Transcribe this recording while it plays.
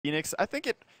Phoenix, I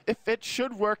think if it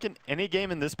should work in any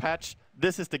game in this patch,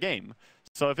 this is the game.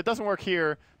 So if it doesn't work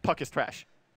here, Puck is trash.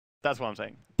 That's what I'm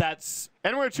saying.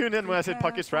 Anyone tuned in when I said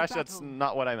Puck is trash, that's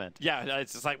not what I meant. Yeah,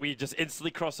 it's just like we just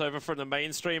instantly cross over from the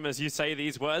mainstream as you say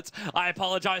these words. I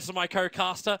apologize to my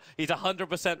co-caster. He's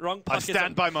 100% wrong. I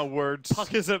stand by my words.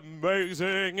 Puck is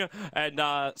amazing. And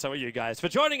so are you guys. For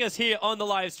joining us here on the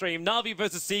live stream, NavI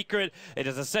versus Secret. It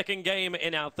is the second game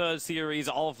in our third series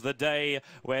of the day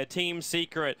where Team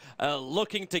Secret are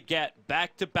looking to get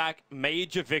back-to-back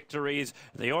major victories.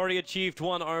 They already achieved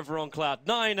one over on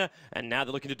Cloud9, and now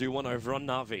they're looking to do one over on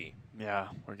NavI. Yeah,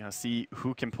 we're going to see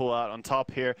who can pull out on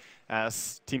top here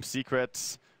as Team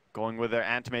Secret going with their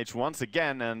Anti-Mage once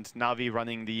again, and NavI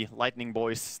running the Lightning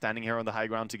Boys, standing here on the high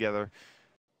ground together.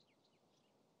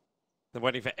 They're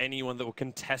waiting for anyone that will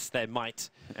contest their might.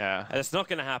 Yeah. And it's not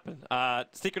going to happen.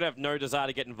 Secret have no desire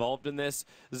to get involved in this.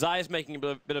 Zai is making a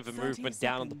bit of a movement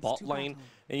down on the bot lane,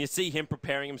 and you see him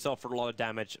preparing himself for a lot of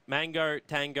damage. Mango,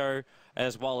 Tango,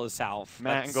 as well as Salve.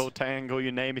 Mango, Tango,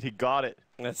 you name it, he got it.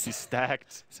 He's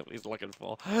stacked. That's what he's looking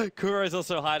for. Kuro is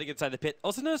also hiding inside the pit.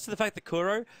 Also notice the fact that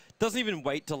Kuro doesn't even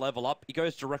wait to level up. He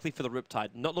goes directly for the Riptide,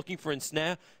 not looking for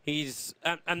ensnare. He's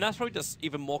and that's probably just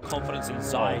even more confidence in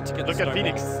Zai to get the Look at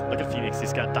Phoenix. Look at Phoenix.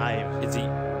 He's gonna dive. Is he?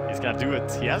 He's gonna do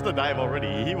it. He has the dive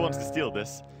already. He wants to steal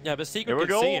this. Yeah, but Secret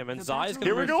can see him, and Zai's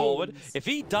gonna move forward. If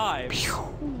he dives,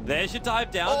 there's your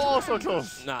dive down. Oh, so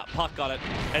close. Nah, Puck got it.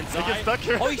 And Zai, he gets stuck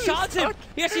here. Oh, he shards him.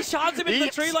 He actually shards him into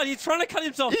the tree line. He's trying to cut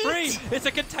himself free. It's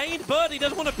a contained bird. He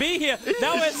doesn't want to be here.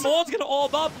 Now when Maud's gonna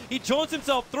orb up, he jaunts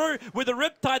himself through with the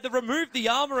Riptide that removed the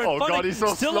armor, and God, he's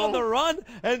so still slow. On the run.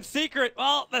 And Secret,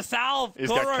 well, the salve. He's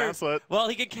got to cancel it. Well,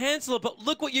 he can cancel it, but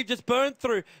look what you just burned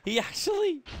through. He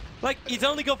actually, like, he's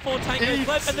only got 4 tankers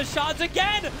left, and the shards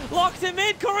again locks him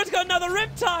in. Kuro's got another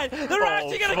Riptide. They're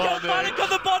actually going to kill Panic on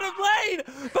the bottom lane.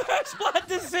 First blood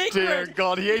to Secret. Dear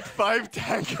God, he ate 5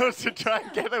 tankers to try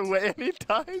and get away, and he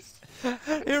dies.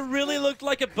 It really looked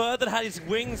like a bird that had his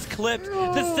wings clipped.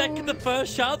 The second the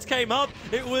first shards came up,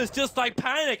 it was just like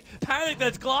panic. Panic,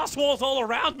 there's glass walls all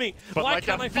around me. But why like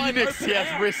can't I find Phoenix, he air?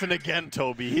 has risen again,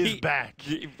 Toby. He's back.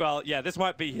 Well, yeah, this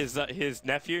might be his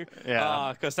nephew.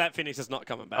 Yeah. Because that Phoenix is not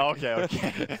coming back.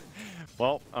 Okay.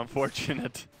 Well,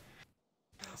 unfortunate.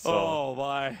 So, oh,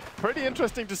 my. Pretty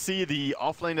interesting to see the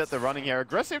offlane that they're running here.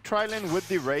 Aggressive tri-lane with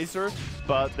the Razor,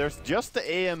 but there's just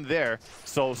the AM there.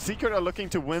 So Secret are looking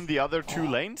to win the other 2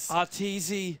 lanes.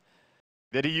 Arteezy.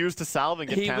 Did he use the salve and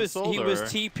get cancelled? He was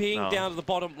TPing down to the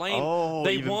bottom lane. Oh,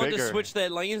 they even wanted bigger. to switch their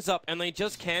lanes up, and they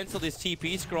just canceled his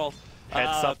TP scroll.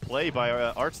 Heads up play by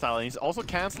Artstyle, and he's also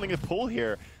cancelling a pull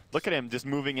here. Look at him just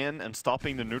moving in and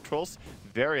stopping the neutrals.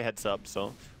 Very heads up.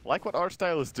 So, like what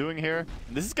Artstyle is doing here,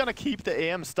 this is going to keep the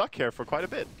AM stuck here for quite a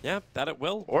bit. Yeah, that it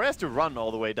will. Or he has to run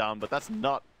all the way down, but that's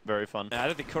not very fun. I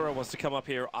don't think Kuro wants to come up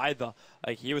here either.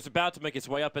 Like, he was about to make his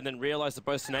way up and then realized that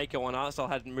both Snako and Artstyle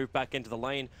hadn't moved back into the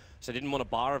lane, so didn't want a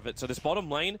bar of it. So this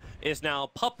bottom lane is now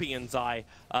Puppey and Zai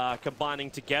combining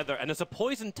together, and it's a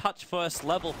poison touch first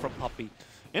level from Puppey.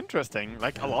 Interesting.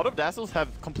 Like, a lot of Dazzles have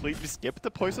completely skipped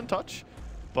the poison touch,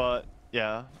 but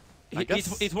yeah.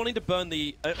 He's wanting to burn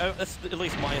the, that's at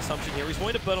least my assumption here, he's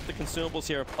wanting to burn up the consumables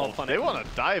here of Funnick. They want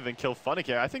to dive and kill Funnick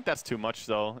here. I think that's too much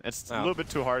though. It's a little bit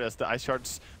too hard as the ice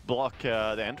shards block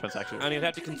the entrance actually. And he'd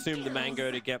have to consume the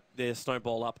mango to get the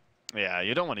snowball up. Yeah,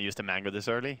 you don't want to use the mango this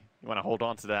early. You want to hold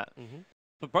on to that.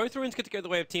 But both runes get to go the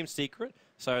way of Team Secret.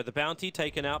 So the bounty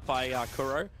taken out by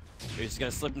Kuro, who's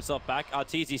going to slip himself back.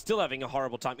 Arteezy still having a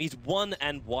horrible time. He's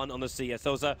 1-1 on the CS.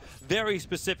 There was a very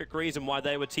specific reason why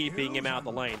they were TPing him out of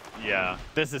the lane. Yeah,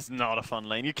 this is not a fun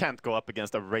lane. You can't go up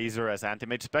against a Razor as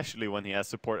anti-mage, especially when he has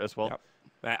support as well.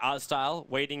 Yep. Artstyle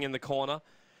waiting in the corner.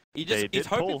 He's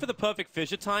hoping for the perfect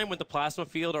fissure time when the plasma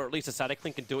field or at least a static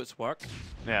link can do its work.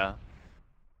 Yeah.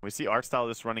 We see Artstyle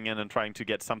just running in and trying to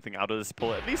get something out of this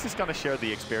pull. At least he's going to share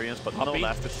the experience, but no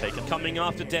last is taken. Coming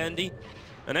after Dandy.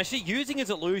 And actually using his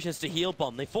illusions to heal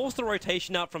bomb. They force the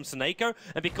rotation out from Snako,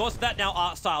 and because of that now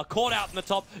Artstyle caught out in the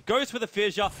top, goes for the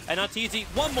fissure, and Arteezy,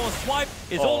 one more swipe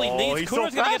is all he needs.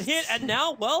 Kuro's going to get hit, and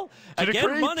now, well,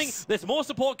 again running. There's more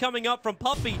support coming up from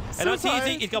Puppey, and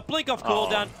Arteezy, he's got blink off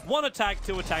cooldown, 1 attack,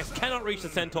 2 attacks, cannot reach the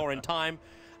Centaur in time.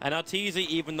 And Arteezy,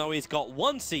 even though he's got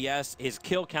 1 CS, his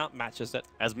kill count matches it.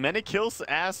 As many kills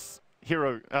as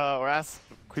Hero, or as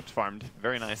Creeps farmed.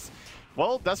 Very nice.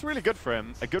 Well, that's really good for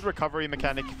him. A good recovery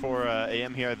mechanic for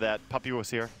AM here that Puppey was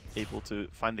here, able to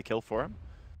find the kill for him.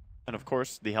 And of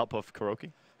course, the help of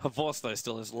Kuroki. Havors, though,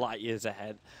 still is light years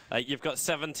ahead. You've got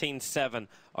 17-7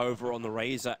 over on the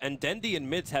Razor. And Dendi in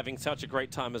mid's having such a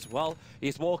great time as well.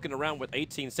 He's walking around with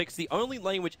 18-6. The only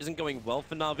lane which isn't going well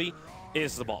for NavI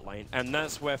is the bot lane. And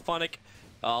that's where Funnick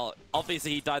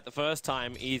Obviously he died the first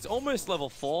time. He's almost level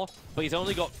 4, but he's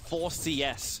only got 4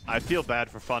 CS. I feel bad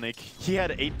for Funnick. He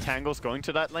had 8 tangles going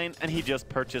to that lane, and he just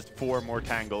purchased 4 more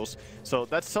tangles. So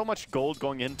that's so much gold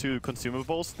going into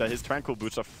consumables that his tranquil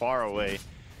boots are far away.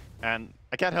 And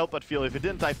I can't help but feel if he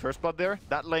didn't die first blood there,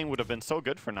 that lane would have been so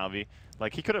good for NavI.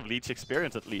 Like, he could have leech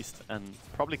experience at least, and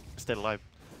probably stayed alive.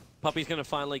 Puppey's going to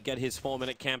finally get his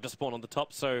 4-minute camp to spawn on the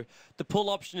top, so the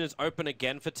pull option is open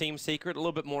again for Team Secret. A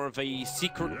little bit more of a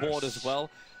secret ward as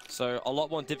well, so a lot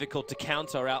more difficult to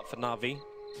counter out for NavI.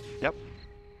 Yep.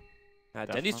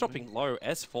 Denny's dropping low,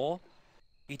 S4.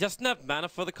 He doesn't have mana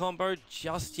for the combo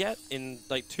just yet. In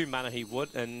like 2 mana he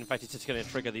would, and in fact he's just going to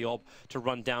trigger the orb to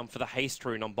run down for the haste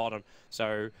rune on bottom.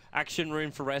 So action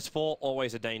rune for S4,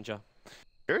 always a danger.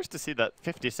 Curious to see that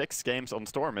 56 games on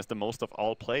Storm is the most of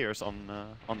all players on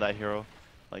that hero.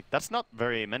 Like, that's not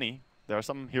very many. There are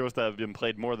some heroes that have been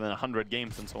played more than 100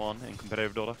 games and so on in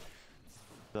competitive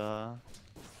Dota.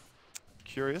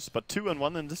 Curious, but 2 and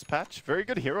 1 in this patch. Very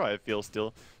good hero, I feel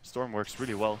still. Storm works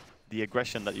really well. The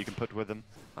aggression that you can put with him.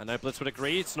 I know Blitz would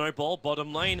agree. Snowball,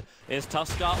 bottom lane is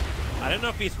Tusker. I don't know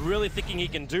if he's really thinking he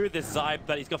can do this, Zai,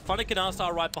 but he's got Funnick and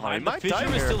R-Star right behind. The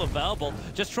Fissure is still available.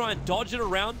 Just try and dodge it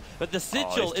around, but the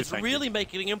Sigil is really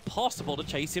making it impossible to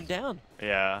chase him down.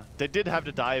 Yeah, they did have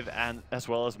the dive and as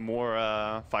well as more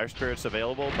Fire Spirits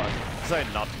available, but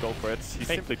decided not to go for it. He's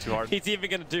simply too hard. He's even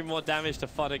going to do more damage to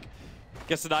Funnick.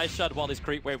 Gets an Ice Shard while his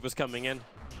creep wave was coming in.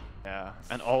 Yeah,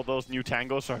 and all those new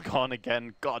tangles are gone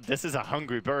again. God, this is a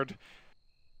hungry bird.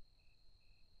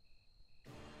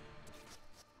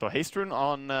 So haste rune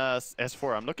on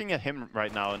S4. I'm looking at him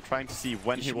right now and trying to see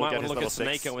when he will get his level 6. You might want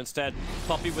to look at Snako instead.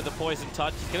 Puppey with the poison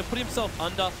touch. He's going to put himself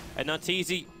under, and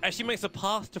Natizi actually makes a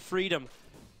path to freedom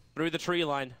through the tree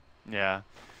line. Yeah.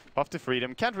 Off to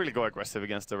freedom. Can't really go aggressive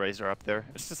against the Razor up there.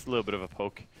 It's just a little bit of a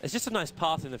poke. It's just a nice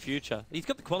path in the future. He's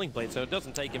got the Quelling Blade, so it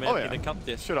doesn't take him anything to cut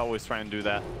this. Should always try and do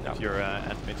that. If your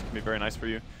anti-mage can be very nice for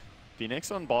you.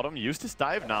 Phoenix on bottom used his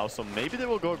dive now, so maybe they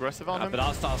will go aggressive on him. But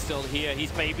R-Star's still here.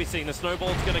 He's babysitting. The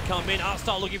snowball's going to come in.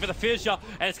 R-Star looking for the Fissure,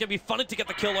 and it's going to be funny to get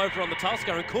the kill over on the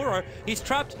Tusker. And Kuro, he's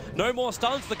trapped. No more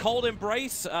stuns. The Cold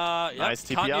Embrace. Nice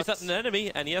TP can't out. use that on an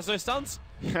enemy, and he has no stuns.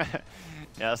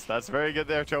 Yes, that's very good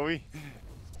there, Joey.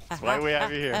 That's why we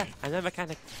have you here. I know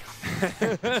mechanic.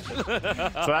 So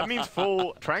that means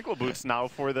full Tranquil Boots now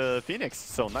for the Phoenix.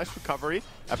 So nice recovery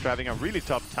after having a really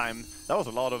tough time. That was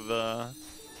a lot of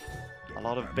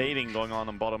baiting going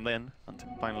on bottom lane until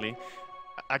finally.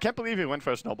 I can't believe he went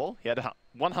for a snowball. He had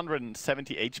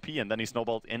 170 HP and then he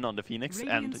snowballed in on the Phoenix,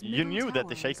 and you knew that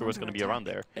the Shaker was going to be around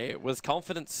there. It was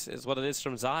confidence is what it is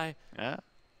from Zai. Yeah.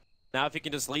 Now if he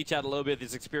can just leech out a little bit of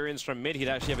his experience from mid, he'd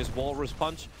actually have his Walrus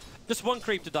Punch. Just one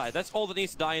creep to die. That's all that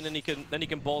needs to die, and then he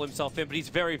can ball himself in, but he's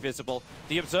very visible.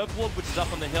 The Observer Ward, which is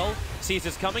up on the hill, sees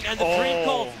this coming, and the Dream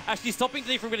Call actually stopping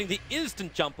Denny from getting the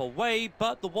instant jump away,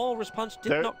 but the Walrus Punch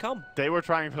did not come. They were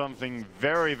trying for something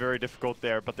very, very difficult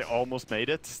there, but they almost made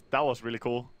it. That was really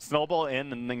cool. Snowball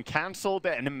in and then cancel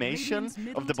the animation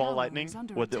of the ball lightning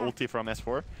with the ulti from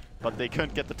S4, but they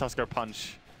couldn't get the Tusker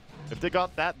Punch. If they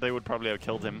got that, they would probably have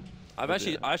killed him. I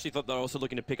actually thought they were also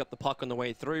looking to pick up the puck on the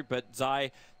way through, but Zai,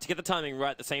 to get the timing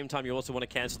right at the same time, you also want to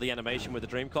cancel the animation with the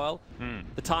Dream Coil.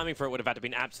 The timing for it would have had to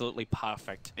been absolutely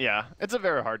perfect. Yeah, it's a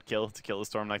very hard kill to kill a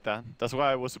Storm like that. That's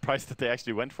why I was surprised that they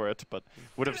actually went for it, but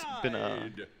would have been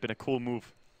a cool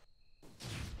move.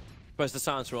 Whereas the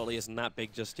silence really isn't that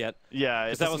big just yet. Yeah,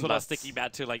 because that was what I was thinking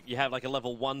about too. Like, you have like a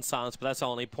level 1 silence, but that's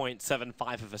only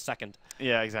 0.75 of a second.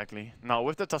 Yeah, exactly. Now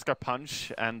with the Tusker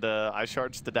Punch and the Ice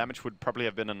Shards, the damage would probably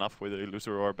have been enough with the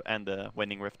Illusory Orb and the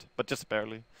Waning Rift, but just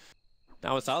barely.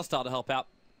 Now it's Alistar to help out.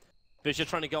 Fisher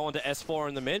trying to go onto S4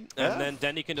 in the mid, and then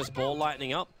Denny can just ball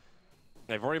lightning up.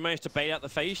 They've already managed to bait out the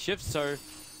phase shift, so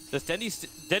Denny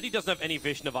doesn't have any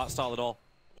vision of art style at all.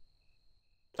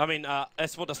 I mean,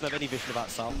 S4 doesn't have any vision of that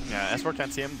style. Yeah, S4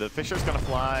 can't see him. The Fisher's gonna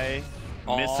fly.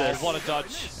 Misses. What a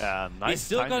dodge. Yeah, nice He's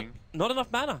still timing. got not enough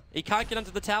mana. He can't get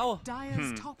into the tower.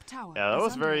 Top tower yeah, that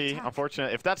was very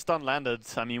unfortunate. If that stun landed,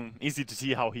 I mean, easy to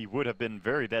see how he would have been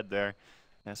very dead there.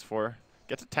 S4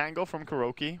 gets a tango from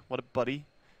Kuroki. What a buddy.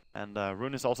 And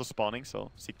Rune is also spawning,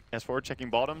 so S4 checking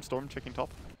bottom, Storm checking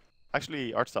top.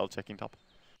 Actually, Artstyle checking top.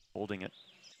 Holding it.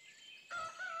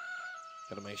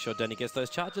 Gotta make sure Denny gets those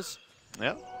charges.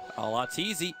 Yeah. Oh, that's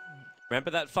easy.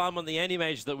 Remember that farm on the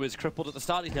anti-mage that was crippled at the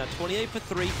start? He's now 28 for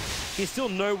 3. He's still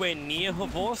nowhere near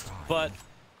Havost, but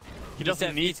he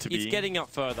doesn't need to be. He's getting up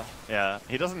further. Yeah,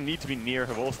 he doesn't need to be near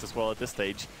Havost as well at this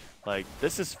stage. Like,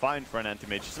 this is fine for an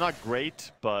anti-mage. It's not great,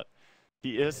 but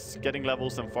he is getting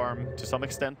levels and farm to some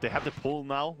extent. They have the pull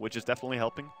now, which is definitely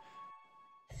helping.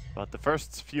 But the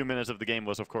first few minutes of the game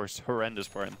was, of course, horrendous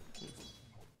for him.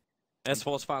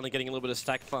 S4's finally getting a little bit of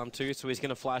stack farm too, so he's going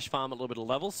to flash farm a little bit of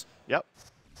levels. Yep.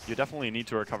 You definitely need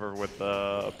to recover with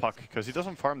Puck, because he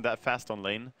doesn't farm that fast on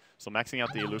lane. So maxing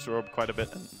out the Illusory Orb quite a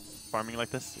bit and farming like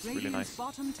this is really nice.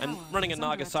 And running a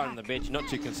Naga side on the bench, not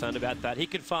too concerned about that. He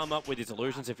could farm up with his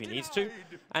illusions if he needs to.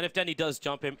 And if Danny does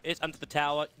jump him, it's under the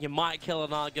tower. You might kill a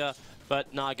Naga,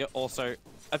 but Naga also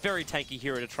a very tanky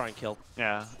hero to try and kill.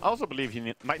 Yeah, I also believe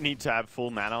he might need to have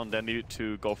full mana on Dandy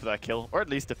to go for that kill, or at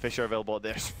least a Fisher available.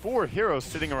 There's 4 heroes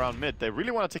sitting around mid. They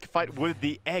really want to take a fight with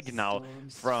the egg now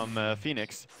from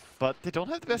Phoenix, but they don't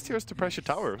have the best heroes to pressure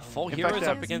tower. 4 heroes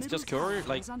up against just Kuru,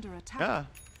 like... Yeah,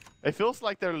 it feels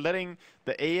like they're letting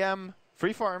the AM,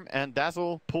 Free Farm, and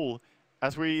Dazzle pull.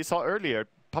 As we saw earlier,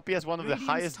 Puppey has one of the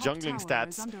highest jungling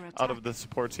stats out of the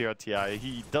supports here at TI.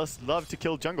 He does love to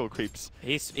kill jungle creeps.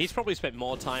 He's probably spent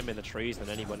more time in the trees than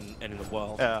anyone in the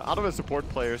world. Out of the support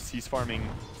players, he's farming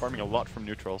a lot from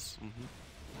neutrals.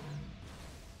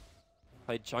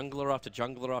 Played jungler after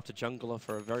jungler after jungler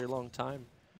for a very long time.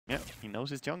 Yeah, he knows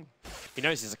his jungle. He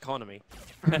knows his economy.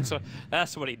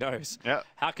 That's what he knows. Yeah.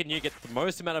 How can you get the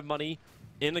most amount of money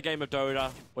in the game of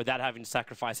Dota without having to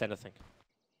sacrifice anything?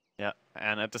 Yeah,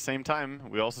 and at the same time,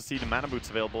 we also see the mana boots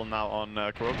available now on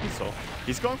KheZu, so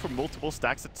he's going for multiple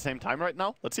stacks at the same time right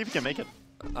now. Let's see if he can make it.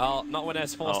 Oh, not when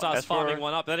S4 starts farming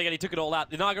one up. Then again, he took it all out.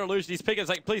 The Naga illusion, he's picking, it's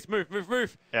like, please move, move,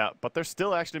 move. Yeah, but they're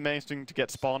still actually managing to get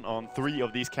spawn on 3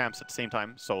 of these camps at the same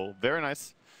time, so very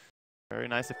nice. Very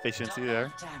nice efficiency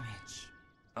there.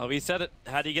 Oh, we said it.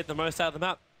 How do you get the most out of the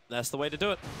map? That's the way to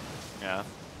do it. Yeah,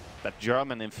 that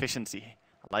German efficiency.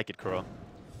 I like it, Kuro.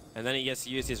 And then he gets to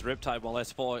use his Riptide while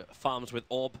S4 farms with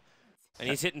Orb. And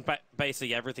he's hitting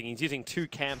basically everything. He's using 2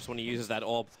 camps when he uses that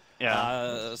Orb.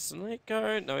 Yeah.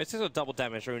 Snake-o, no, it's just a double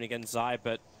damage rune against Zai,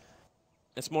 but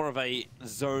it's more of a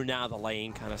zone out of the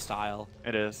lane kind of style.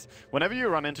 It is. Whenever you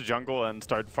run into jungle and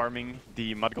start farming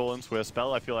the mud golems with a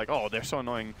spell, I feel like, oh, they're so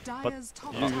annoying. But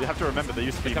you have to remember they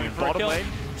used to be in bottom lane.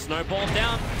 Snowball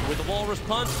down with the Walrus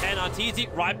Punch, and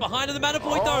Arteezy right behind in the Mana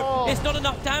Void though. It's not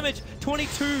enough damage.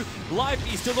 22 life.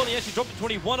 He's still only actually dropped to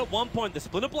 21 at one point. The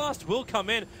Splinter Blast will come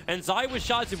in, and Zai was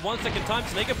charged in 1 second time.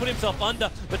 Snake put himself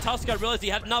under, but Tusker realized he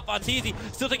had enough. Arteezy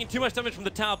still taking too much damage from the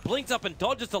tower. Blinks up and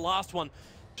dodges the last one.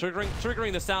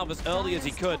 Triggering the salve as early as he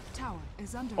could.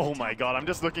 Oh my god, I'm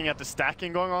just looking at the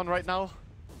stacking going on right now.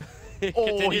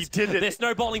 Oh, he did it. They're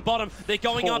snowballing bottom. They're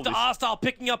going after R-Style,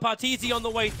 picking up Arteezy on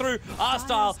the way through.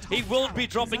 R-Style, he will be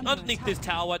dropping underneath this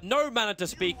tower. No mana to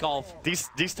speak of.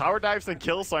 These tower dives and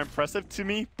kills are impressive to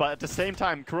me, but at the same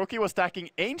time, KheZu was stacking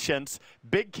Ancients,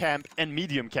 Big Camp, and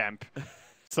Medium Camp.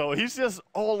 So he's just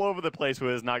all over the place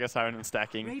with his Naga Siren and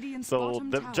stacking. So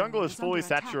the jungle is fully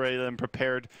saturated and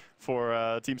prepared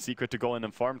for Team Secret to go in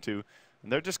and farm to.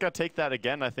 And they're just going to take that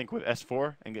again, I think, with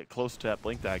S4 and get close to that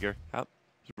Blink Dagger. Yep.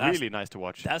 It's really nice to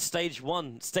watch. That's stage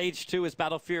 1. Stage 2 is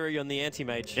Battle Fury on the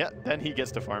Anti-Mage. Yeah, then he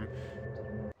gets to farm.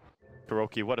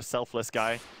 KheZu, what a selfless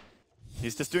guy.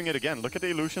 He's just doing it again. Look at the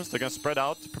illusions. They're going to spread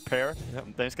out, prepare,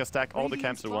 and then he's going to stack all the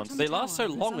camps at once. They last so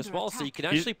long as well, so you can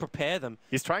actually prepare them.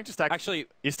 He's trying to stack. Actually,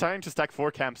 he's trying to stack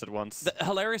 4 camps at once. The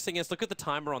hilarious thing is, look at the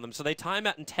timer on them. So they time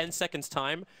out in 10 seconds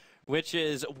time, which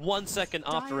is 1 second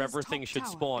after everything should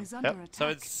spawn. Yep.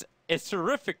 So it's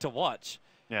terrific to watch.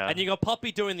 Yeah. And you got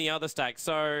Puppey doing the other stack.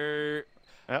 So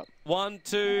yep. 1,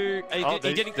 2.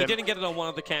 He didn't get it on one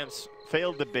of the camps.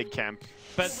 Failed the big camp.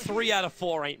 But 3 out of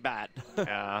 4 ain't bad.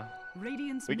 Yeah.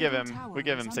 We give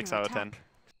him 6 out of 10.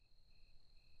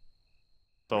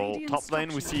 So top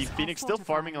lane, we see Phoenix still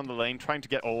farming on the lane, trying to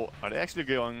get. Oh, are they actually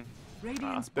going?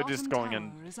 They're just going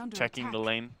and checking the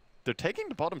lane. They're taking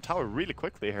the bottom tower really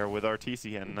quickly here with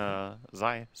RTC and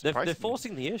Zai. They're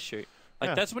forcing the issue.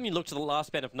 Like that's when you look to the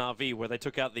last band of NavI where they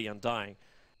took out the Undying.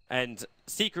 And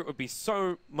Secret would be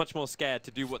so much more scared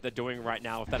to do what they're doing right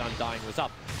now if that Undying was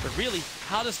up. But really,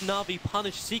 how does NavI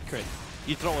punish Secret?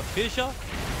 You throw a fissure.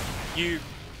 You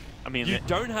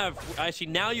don't have... Actually,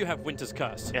 now you have Winter's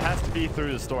Curse. It has to be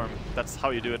through the storm. That's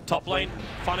how you do it. Top lane,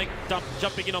 Funnick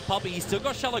jumping in on Puppey. He's still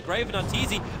got Shallow Grave and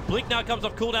Arteezy. Blink now comes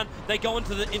off cooldown. They go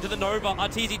into the Nova.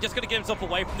 Arteezy just going to get himself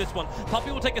away from this one.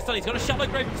 Puppey will take a stun. He's got a Shallow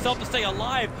Grave himself to stay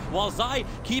alive. While Zai,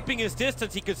 keeping his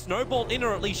distance, he could snowball in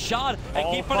or at least shard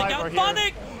and keep running out.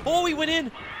 Funnick! Oh, he went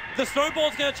in. The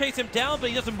snowball's going to chase him down, but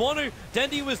he doesn't want to.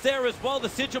 Dendy was there as well. The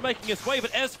Sigil making his way, but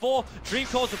S4, Dream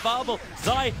calls available.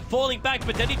 Zai falling back,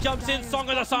 but Dendy jumps in. Song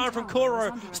on a siren from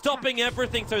Kuro, stopping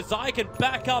everything so Zai can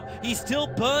back up. He's still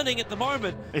burning at the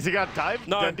moment. Is he going to dive?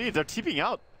 No. Dendy, they're TPing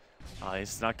out.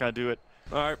 He's not going to do it.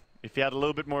 All right. If he had a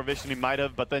little bit more vision, he might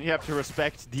have, but then you have to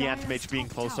respect the Anti-Mage being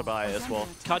closer by as well.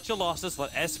 Cut your losses.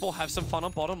 Let S4 have some fun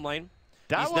on bottom lane.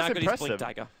 That He's was now got his Blink impressive.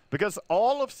 Dagger. Because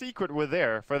all of Secret were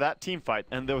there for that team fight,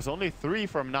 and there was only 3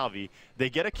 from NavI. They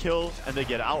get a kill, and they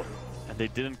get out. And they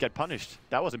didn't get punished.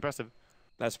 That was impressive.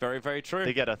 That's very, very true.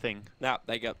 They get a thing. Now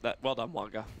they get that. Well done,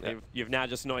 Wonga. Yeah. You've now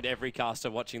just annoyed every caster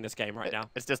watching this game right now.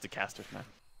 It's just the casters, man.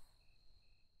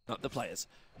 Not the players.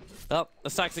 Well, the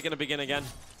stacks are going to begin again.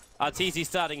 Arteezy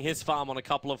starting his farm on a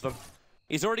couple of them.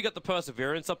 He's already got the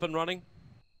Perseverance up and running.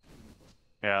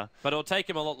 Yeah. But it'll take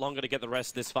him a lot longer to get the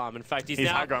rest of this farm. In fact, he's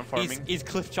now high ground farming. He's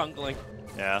cliff jungling.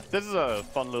 Yeah, this is a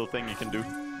fun little thing you can do.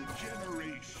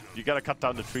 You gotta cut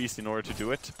down the trees in order to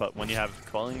do it, but when you have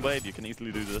Quelling Blade, you can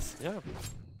easily do this. Yeah.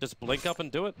 Just blink up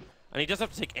and do it. And he doesn't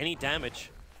have to take any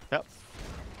damage. Yep.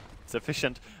 It's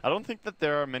efficient. I don't think that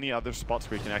there are many other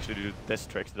spots where you can actually do this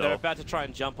trick, though. They're about to try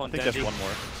and jump on I think Dendy. there's one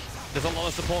more. There's a lot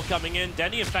of support coming in.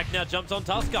 Dendy, in fact, now jumps on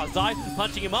Tuskar. Zai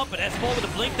punching him up, but S4 with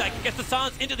a Blink Dagger gets the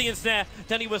silence into the ensnare.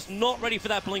 Dendy was not ready for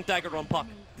that Blink Dagger on Puck.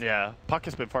 Yeah, Puck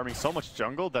has been farming so much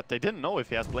jungle that they didn't know if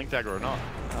he has Blink Dagger or not.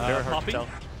 Very hard Puppey to tell.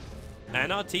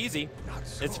 and Arteezy.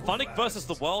 It's Funnick versus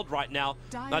the world right now.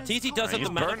 Arteezy does have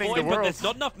the mana burning void, the but world. there's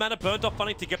not enough mana burned off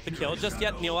Funnick to get the kill just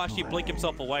yet, and he'll actually blink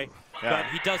himself away. Yeah.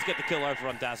 But he does get the kill over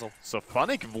on Dazzle. So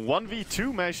Funnick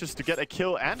 1v2 manages to get a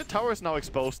kill, and the tower is now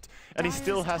exposed, and he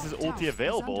still has his ulti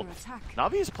available.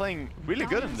 NavI is playing really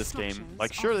good in this game.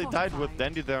 Like, sure, they died with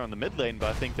Dendy there on the mid lane, but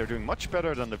I think they're doing much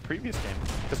better than the previous game.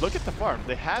 Because look at the farm.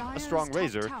 They have a strong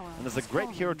Razor, and there's a great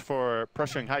hero for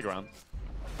pressuring high ground.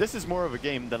 This is more of a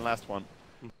game than last one.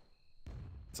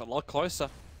 It's a lot closer.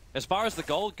 As far as the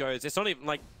gold goes, it's not even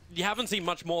like you haven't seen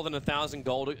much more than 1,000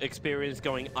 gold experience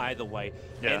going either way.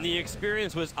 Yeah. And the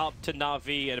experience was up to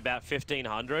NavI at about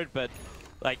 1,500, but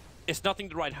like it's nothing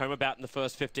to write home about in the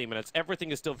first 15 minutes.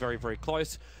 Everything is still very, very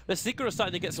close. The Secret is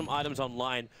starting to get some items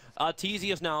online.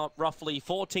 Arteezy is now roughly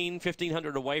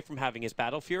 1,500 away from having his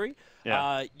Battle Fury.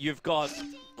 Yeah. You've got,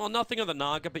 well, nothing on the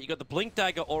Naga, but you've got the Blink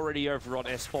Dagger already over on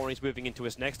S4, and he's moving into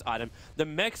his next item. The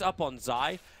mech's up on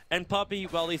Zai, and Puppey,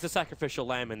 well, he's the sacrificial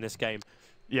lamb in this game.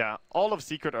 Yeah, all of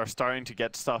Secret are starting to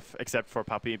get stuff except for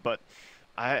Puppey, but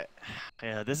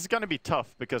yeah, this is going to be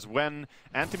tough because when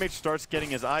Anti-Mage starts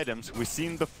getting his items, we've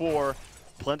seen before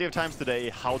plenty of times today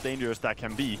how dangerous that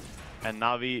can be. And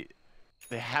NavI,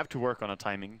 they have to work on a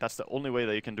timing. That's the only way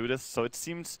that you can do this. So it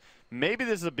seems maybe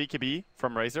this is a BKB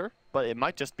from Razor, but it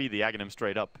might just be the Aghanim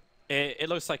straight up. It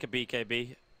looks like a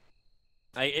BKB.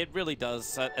 It really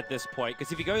does at this point,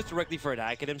 because if he goes directly for an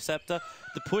Aghanim Scepter,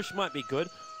 the push might be good,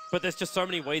 but there's just so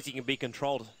many ways he can be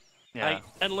controlled. Yeah.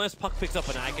 Unless Puck picks up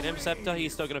an Aghanim Scepter,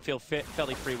 he's still going to feel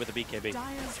fairly free with a BKB.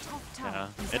 Yeah,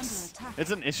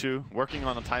 it's an issue working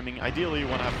on the timing. Ideally, you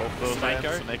want to have both those hands.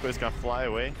 Snako is going to fly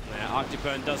away. Yeah, Arctic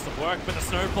does the work, but the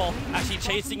Snowball actually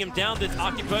chasing him down. This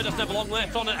Arctic doesn't have a long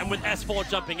left on it, and with S4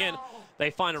 jumping in, they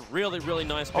find a really, really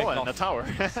nice pick off. And the tower.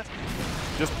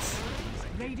 Just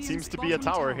seems to be a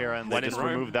tower here, and they just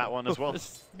removed that one as well.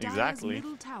 Exactly.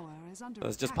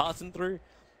 It's just passing through.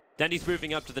 Dendy's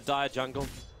moving up to the Dire jungle.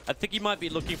 I think he might be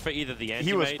looking for either the Anti-Mage.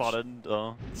 He was spotted,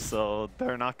 though, so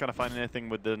they're not going to find anything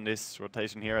within this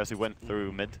rotation here as he went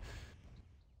through mid. I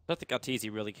don't think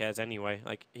Arteezy really cares anyway.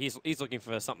 Like, he's looking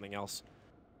for something else.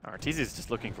 Arteezy's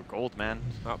just looking for gold, man.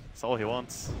 Oh. That's all he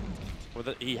wants.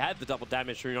 He had the double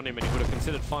damage rune on him and he would have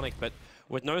considered Funnick, but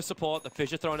with no support, the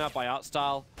Fissure thrown out by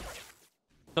Artstyle.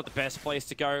 Not the best place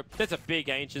to go. There's a big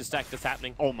ancient stack that's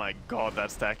happening. Oh my god,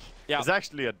 that stack. Yeah. It's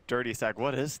actually a dirty stack.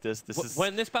 What is this?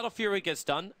 When this Battle Fury gets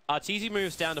done, Arteezy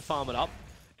moves down to farm it up.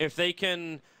 If they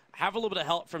can have a little bit of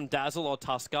help from Dazzle or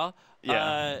Tuskar,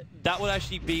 that would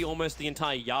actually be almost the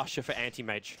entire Yasha for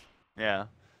Anti-Mage. Yeah.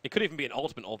 It could even be an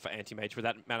ultimate ult for Anti-Mage with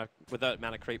that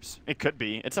mana creeps. It could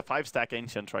be. It's a 5-stack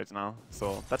ancient right now,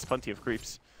 so that's plenty of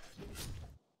creeps.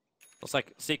 Looks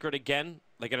like Secret again.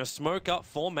 They're going to smoke up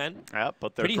 4 men. Yeah,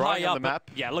 but they're pretty drawing high on up. the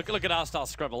map. Yeah, look at our style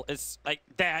Scribble. It's like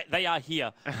they are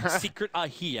here. Secret are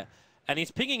here. And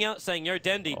he's pinging out saying, yo,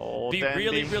 Dendy, be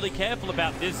really, really careful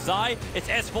about this. Zai, it's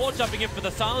S4 jumping in for the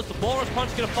silence. The Boris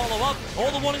punch going to follow up. All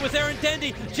the warning was there, and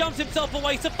Dendy jumps himself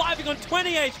away, surviving on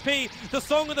 20 HP. The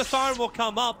Song of the Siren will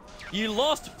come up. You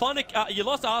lost Funnick, you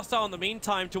lost Arstyle in the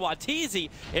meantime to Arteezy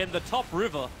in the top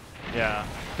river. Yeah.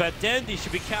 But Dendy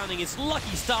should be counting his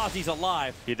lucky stars he's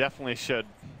alive. He definitely should.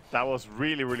 That was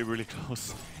really, really, really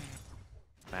close.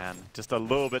 Man, just a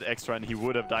little bit extra and he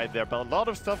would have died there. But a lot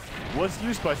of stuff was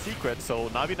used by Secret, so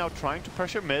NavI now trying to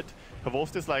pressure mid.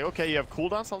 KheZu is like, okay, you have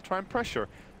cooldowns, I'll try and pressure.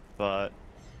 But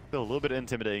still a little bit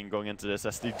intimidating going into this,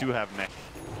 as they do have mech.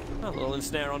 A little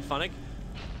ensnare on Funnick.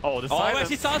 Oh, the silence.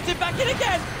 Actually starts it back in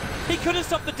again! He couldn't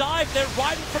stop the dive. They're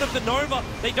right in front of the Nova.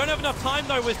 They don't have enough time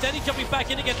though. With Dendy jumping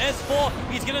back in again, S4.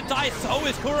 He's gonna die. So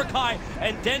is Kurokai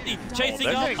and Dendy chasing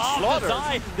up after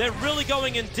Zai. They're really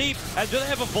going in deep. And do they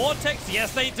have a vortex?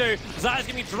 Yes, they do. Zai's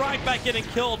gonna be dragged back in and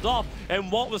killed off.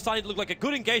 And what was starting to look like a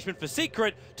good engagement for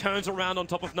Secret turns around on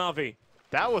top of NavI.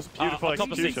 That was beautiful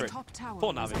execution.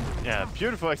 For NavI. Yeah,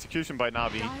 beautiful execution by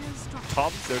NavI.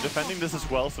 Top, they're defending this as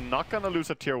well, so not gonna lose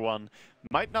a tier 1.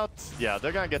 Might not, yeah,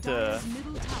 they're gonna get the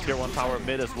tier 1 tower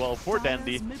mid as well for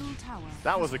Dendy.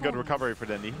 That was a good recovery for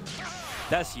Dendy.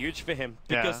 That's huge for him,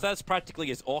 because that's practically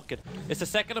his Orchid. It's the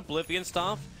second Oblivion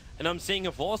Staff, and I'm seeing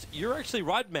a Force. You're actually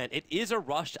right, man. It is a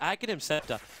rushed Aghanim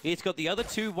Scepter. He's got the other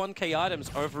 2 1k items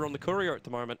over on the Courier at the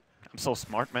moment. I'm so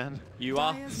smart, man. You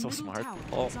are so smart.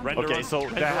 Oh, okay, so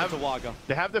they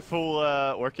have the full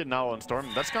Orchid now on Storm.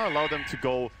 That's gonna allow them to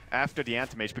go after the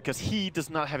Anti-Mage because he does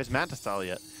not have his Manta style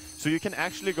yet. So you can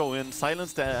actually go in,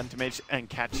 silence the Anti-Mage, and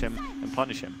catch him and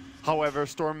punish him. However,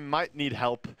 Storm might need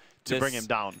help to bring him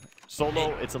down.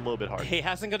 Solo, it's a little bit hard. He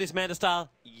hasn't got his Manta style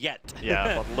yet.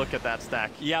 Yeah, but look at that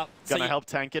stack. Yeah, gonna help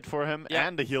tank it for him,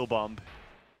 and the heal bomb.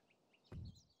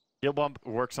 Heal Bomb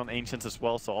works on Ancients as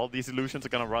well, so all these illusions are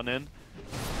gonna run in.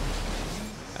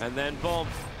 And then boom.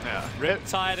 Yeah.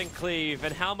 Riptide and Cleave.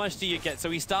 And how much do you get? So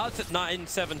he starts at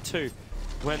 972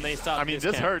 when they start. I mean,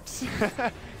 this hurts.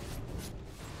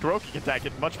 Kuroki can tank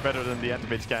it much better than the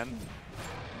Anti-Mage can.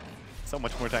 So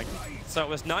much more tanky. So it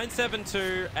was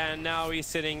 972, and now he's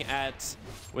sitting at,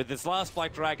 with his last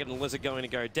Black Dragon and Lizard going to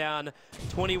go down,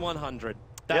 2100.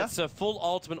 That's a full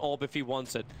ultimate orb if he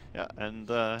wants it. Yeah, and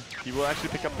he will actually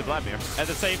pick up the Vladimir. At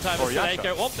the same time as Snake.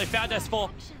 Oh, they found S4.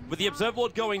 With the Observer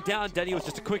Ward going down, Denny was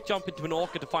just a quick jump into an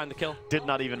Orchid to find the kill. Did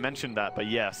not even mention that, but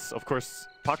yes, of course,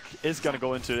 Puck is going to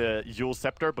go into the Yule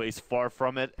Scepter, but he's far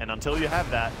from it. And until you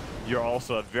have that, you're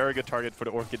also a very good target for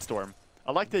the Orchid Storm.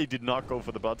 I like that he did not go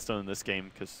for the Bloodstone in this game,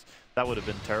 because that would have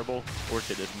been terrible.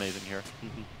 Orchid is amazing here.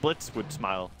 Blitz would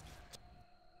smile.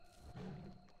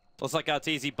 Looks like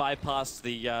Arteezy bypassed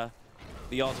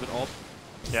the ultimate orb.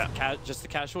 Yeah. Just the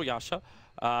casual Yasha.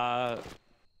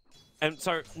 And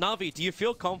so, NavI, do you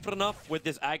feel confident enough with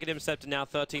this Aghanim Scepter now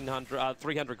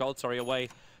 300 gold, sorry, away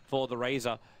for the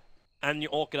Razor, and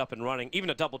your Orchid up and running,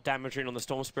 even a double damage rune on the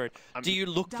Storm Spirit? Do you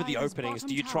look for the openings?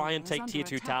 Do you try and take tier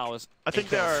 2 towers? I think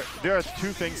there are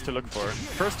 2 things to look for.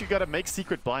 First, you gotta make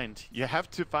Secret blind. You have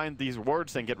to find these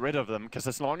wards and get rid of them, because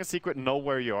as long as Secret know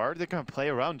where you are, they're gonna play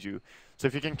around you. So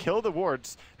if you can kill the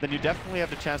wards, then you definitely have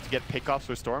the chance to get pickoffs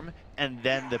with Storm, and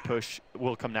then the push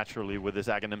will come naturally with this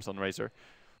Aghanims on Razor.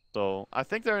 So I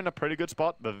think they're in a pretty good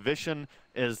spot, but Vision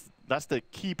that's the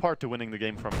key part to winning the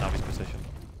game from NavI's position.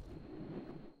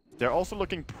 They're also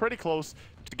looking pretty close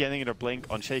to getting their blink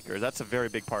on Shaker. That's a very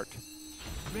big part.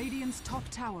 Radiant's top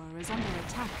tower is under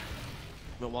attack.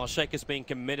 But while Shaker's being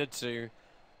committed to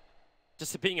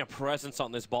just being a presence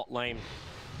on this bot lane,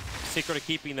 Secret of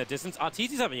keeping their distance.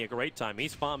 Arteezy's having a great time.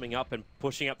 He's farming up and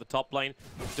pushing up the top lane,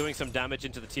 doing some damage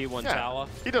into the tier 1 tower.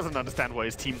 He doesn't understand why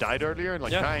his team died earlier.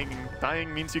 Like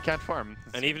dying means you can't farm.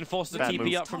 And even forced the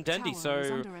TP up from Dendy.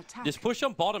 So this push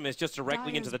on bottom is just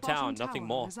directly into the tower, nothing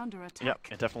more. Yep,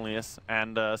 it definitely is.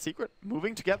 And Secret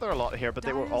moving together a lot here, but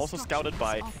they were also scouted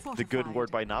by the good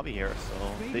ward by NavI here.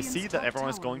 So they see that everyone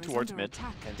is going towards mid.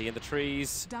 Dendy in the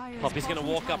trees. Puppey's going to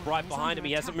walk up right behind him.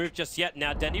 He hasn't moved just yet.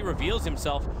 Now Dendy reveals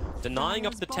himself, denying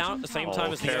up the tower at the same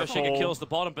time as the Shaker kills the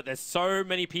bottom, but there's so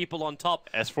many people on top.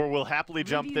 S4 will happily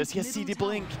jump this. He has CD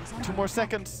Blink. 2 more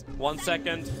seconds. 1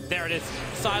 second. There it is.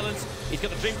 Silence. He's got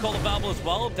the Dream Call available as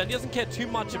well. Dendy doesn't care too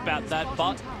much about that,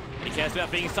 but he cares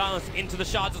about being silenced into the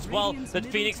shards as well. That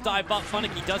Phoenix dive, but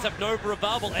Funnick, he does have Nova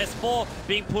available. S4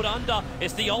 being put under.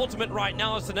 It's the ultimate right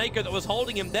now of Seneko that was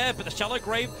holding him there, but the Shallow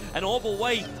Grave and Orb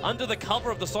away under the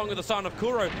cover of the Song of the Son of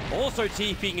Kuro, also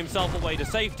TPing himself away to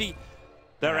safety.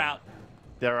 They're out.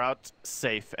 They're out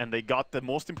safe, and they got the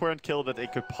most important kill that they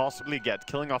could possibly get,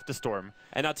 killing off the Storm.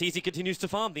 And Arteezy continues to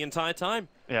farm the entire time.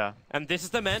 Yeah. And this is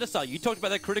the Mandasal. You talked about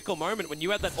that critical moment when you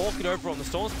had that Orchid over on the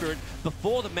Storm Spirit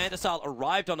before the Mandasal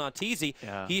arrived on Arteezy.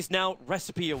 Yeah. He's now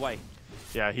recipe away.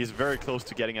 Yeah, he's very close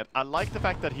to getting it. I like the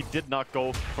fact that he did not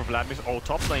go for Vladimir's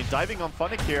top lane. Diving on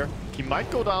Funnick here. He might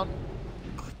go down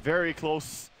very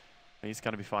close. He's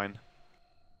gonna be fine.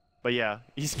 But yeah,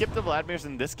 he skipped the Vladimir's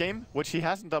in this game, which he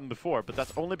hasn't done before, but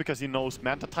that's only because he knows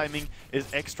Manta timing is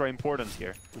extra important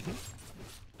here.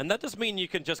 And that does mean you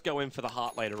can just go in for the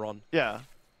heart later on. Yeah.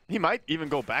 He might even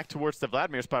go back towards the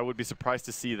Vladimir's, but I would be surprised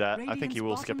to see that. I think he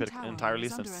will skip it entirely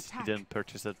since he didn't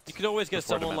purchase it. You could always get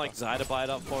someone like Zai to buy it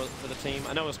up for the team.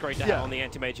 I know it's great to have on the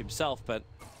anti-mage himself, but...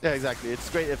 Yeah, exactly. It's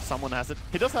great if someone has it.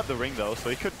 He does have the ring, though, so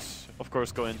he could, of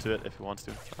course, go into it if he wants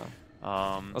to.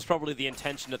 That's probably the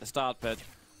intention at the start, but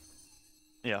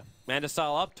yeah. Manda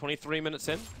style up, 23 minutes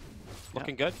in.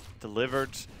 Looking good.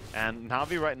 Delivered. And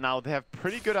NavI right now, they have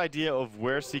pretty good idea of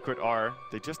where Secret are.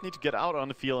 They just need to get out on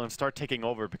the field and start taking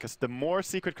over, because the more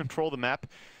Secret control the map,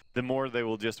 the more they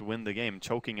will just win the game,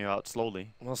 choking you out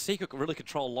slowly. Well, Secret really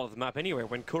control a lot of the map anyway.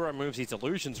 When Kuro moves his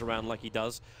illusions around like he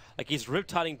does, like he's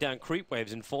riptiding down creep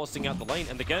waves and forcing out the lane,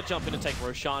 and they're going to jump in and take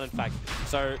Roshan, in fact.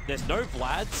 So there's no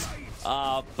Vlads,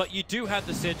 but you do have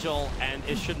the Sigil, and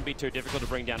it shouldn't be too difficult to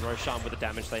bring down Roshan with the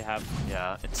damage they have.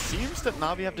 Yeah, it seems that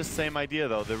NavI have the same idea,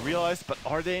 though. They realized, but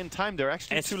are they in time? They're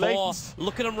actually too late.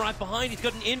 Look at him right behind. He's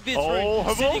got an invis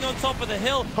room sitting on top of the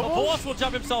hill. Horse will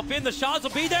jump himself in. The shards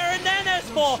will be there, and then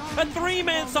S4, a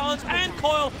 3-man silence and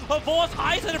coil. Horse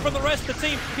isolated from the rest of the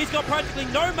team. He's got practically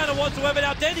no mana whatsoever.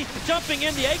 Now Dendy jumping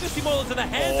in. The Aegis model is in the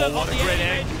hands of the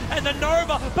Anti-Mage, and the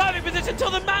Nova. Perfect position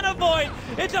till the mana void.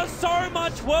 It does so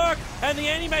much work, and the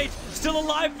Anti-Mage still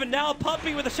alive for now.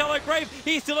 Puppey with a shallow grave.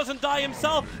 He still doesn't die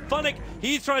himself. Funnick,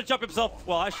 he's trying to jump himself.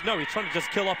 Well, actually, no, he's trying to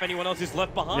just kill off anyone else who's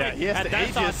left behind. Yeah, he has and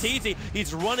that's Aegis. Arteezy.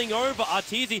 He's running over.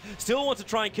 Arteezy still wants to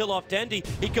try and kill off Dendy.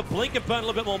 He could blink and burn a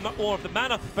little bit more of the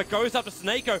mana, but goes up to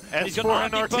Snako. And he's got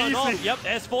an Arteezy burn off. Yep,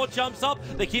 S4 jumps up.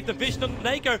 They keep the vision on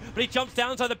Snako, but he jumps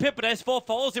down inside the pit, but S4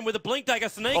 follows him with a blink dagger.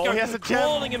 Snako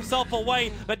crawling himself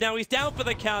away, but now he's down for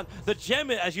the count. The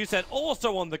gem, as you said,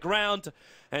 also on the ground.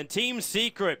 And Team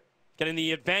Secret getting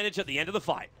the advantage at the end of the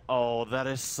fight. Oh, that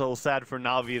is so sad for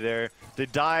NavI there. They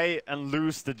die and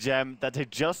lose the gem that they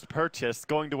just purchased,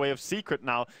 going the way of Secret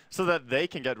now, so that they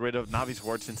can get rid of NavI's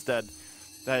wards instead.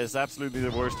 That is absolutely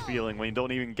the worst feeling, when you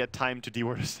don't even get time to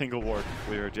deward a single ward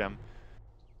with your gem.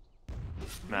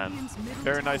 Man,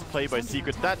 very nice play by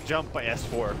Secret. That jump by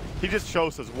S4, he just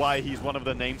shows us why he's one of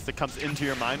the names that comes into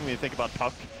your mind when you think about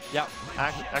Puck. Yep.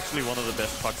 Actually one of the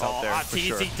best Pucks out there, for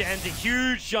sure. Arteezy Dan's a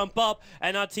huge jump up,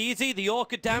 and Arteezy, the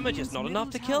Orca damage is not enough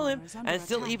to kill him, and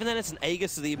still, even then, it's an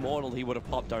Aegis of the Immortal he would have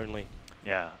popped only.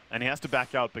 Yeah, and he has to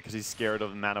back out because he's scared of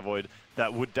the Mana Void.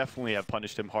 That would definitely have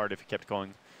punished him hard if he kept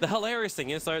going. The hilarious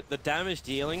thing is, though, the damage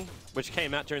dealing, which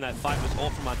came out during that fight, was all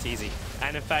from Arteezy.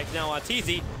 And in fact, now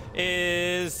Arteezy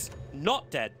is not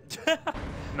dead.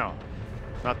 No,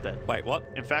 not dead. Wait, what?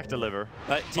 In fact, deliver.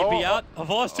 TP out.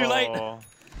 Horse too late.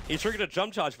 He triggered a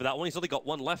jump charge for that one. He's only got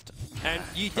one left. And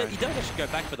you don't actually go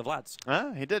back for the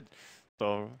Vlads. He did.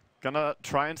 So, gonna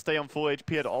try and stay on full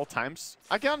HP at all times.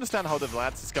 I can understand how the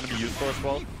Vlads is gonna be useful as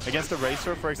well. Against a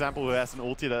Racer, for example, who has an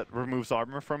ulti that removes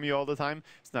armor from you all the time,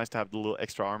 it's nice to have the little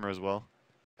extra armor as well.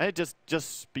 And it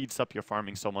just speeds up your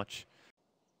farming so much.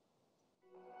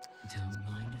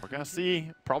 We're gonna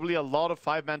see probably a lot of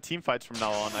 5-man team fights from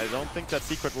now on. I don't think that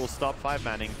Secret will stop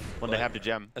 5-manning when they have the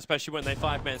gem. Especially when they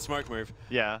 5-man smoke move.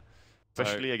 Yeah.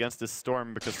 Especially against this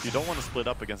Storm, because you don't want to split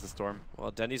up against the Storm.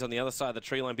 Well, Dendy's on the other side of the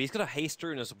tree line, but he's got a haste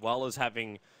rune as well as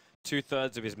having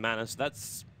 2/3 of his mana, so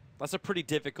that's a pretty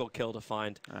difficult kill to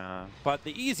find. But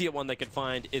the easier one they can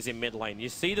find is in mid lane. You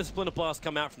see the Splinter Blast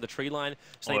come out from the tree line,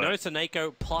 so they know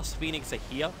Snako plus Phoenix are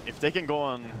here. If they can go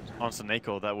on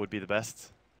Snako, that would be the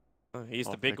best. He's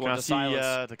the big one to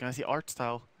silence. They're gonna see art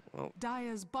style. Well,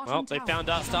 they found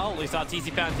Art Style, at least Arteezy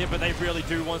found him, but they really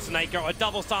do want Snako. A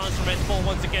double silence from S4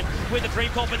 once again with the Dream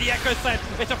Call, but the Echo Slam.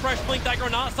 It's a fresh Blink Dagger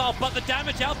and Art Style, but the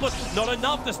damage output, not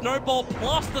enough. The Snowball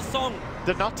plus the Song.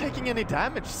 They're not taking any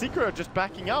damage. Secret are just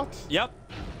backing out. Yep.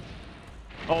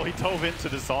 Oh, he dove into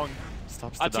the Song.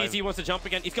 Stops the dive. Arteezy wants to jump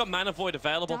again. He's got Mana Void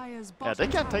available. Yeah, they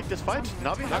can't take this fight.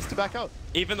 NavI has to back out.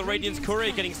 Even the Radiant's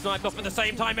Courier getting sniped off at the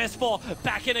same time. S4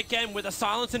 back in again with a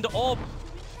silence into Orb.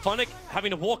 Funnick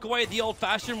having to walk away the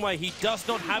old-fashioned way. He does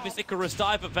not have his Icarus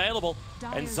dive available.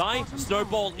 And Zai,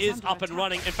 Snowball is up and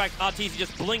running. In fact, Arteezy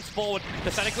just blinks forward.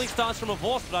 The Static Link starts from a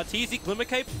Horse, but Arteezy, Glimmer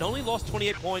Cape, only lost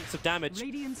 28 points of damage.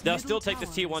 They'll still take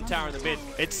this tier 1 tower in the mid.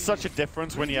 It's such a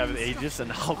difference when you have Aegis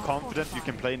and how confident you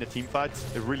can play in the team fights.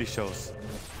 It really shows.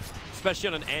 Especially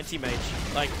on an anti-mage.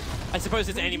 Like, I suppose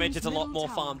this anti-mage is a lot more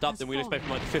farmed up than we'd expect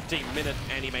from like 15-minute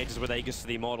anti-mages with Aegis to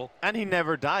the Immortal. And he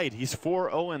never died. He's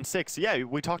 4-0-6. Yeah,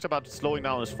 we talked about slowing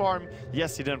down his farm.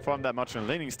 Yes, he didn't farm that much in the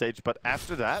laning stage, but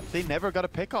after that, they never got a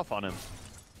pick off on him.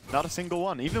 Not a single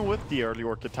one. Even with the early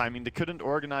Orca timing, they couldn't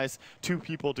organize 2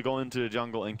 people to go into the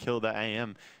jungle and kill the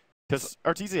AM. Because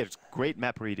Arteezy has great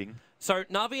map reading. So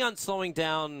NavI aren't slowing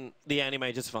down the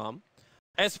anti-mage's farm.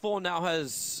 S4 now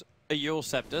has a Yule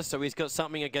Scepter, so he's got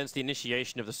something against the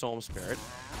initiation of the Storm Spirit.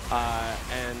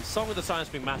 And Song of the Silence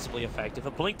being massively effective.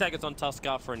 A Blink Dagger's on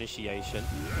Tuskar for initiation.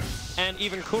 And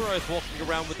even Kuro's walking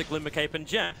around with the Glimmer Cape and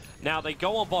Gem. Now they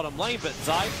go on bottom lane, but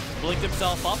Zai blinked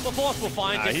himself up. The Force will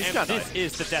find him, and this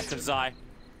is the death of Zai.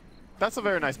 that's a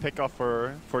very nice pickoff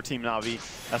for Team NavI,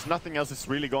 as nothing else is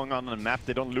really going on the map.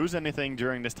 They don't lose anything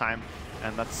during this time,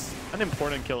 and that's an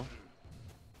important kill.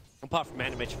 Apart from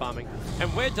anti-mage farming.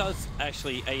 And where does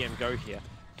actually AM go here?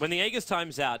 When the Aegis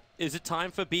time's out, is it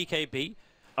time for BKB?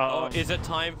 Or is it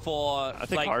time for, I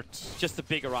think like, Heart. just the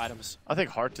bigger items? I think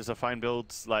Heart is a fine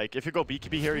build. Like, if you go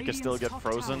BKB here, you can still get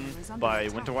frozen by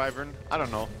Winter Wyvern. I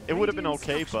don't know. It would have been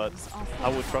okay, but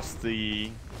I would trust the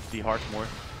Heart more.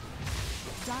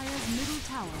 Dire's middle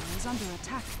tower is under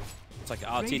attack. It's like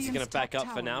RT's going to back up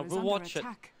for now. We'll watch it.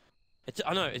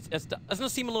 I know, doesn't it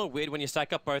seem a little weird when you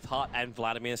stack up both Heart and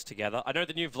Vladimir's together? I know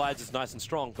the new Vlad's is nice and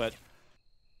strong, but...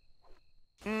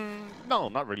 No,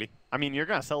 not really. I mean, you're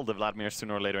going to sell the Vladimir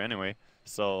sooner or later anyway,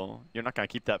 so you're not going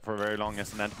to keep that for very long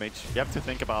as an anti-mage. You have to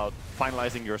think about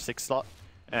finalizing your 6 slot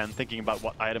and thinking about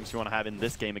what items you want to have in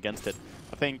this game against it.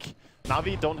 I think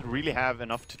NavI don't really have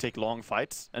enough to take long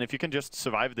fights, and if you can just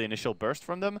survive the initial burst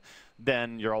from them,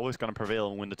 then you're always going to prevail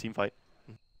and win the team fight.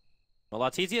 Well,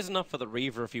 Arteezy has enough for the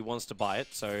Reaver if he wants to buy it,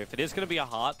 so if it is going to be a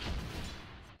Heart,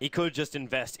 he could just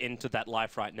invest into that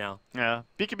life right now. Yeah,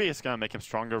 BKB is going to make him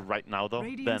stronger right now, though,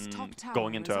 than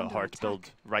going into a Heart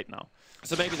build right now.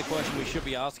 So maybe the question we should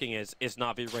be asking is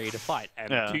NavI ready to fight?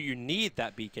 And do you need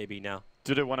that BKB now?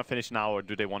 Do they want to finish now, or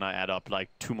do they want to add up like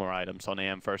 2 more items on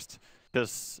AM first?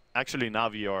 Because actually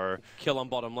NavI are... Kill on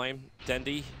bottom lane.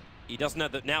 Dendi, he doesn't know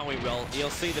that now he will. He'll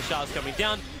see the shards coming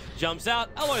down. Jumps out.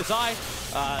 Hello, Zai.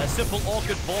 A simple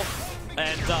awkward Vork.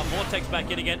 And Vortex back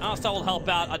in again. Arstar will help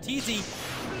out. Arteezy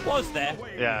was there.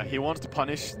 Yeah, he wants to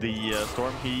punish the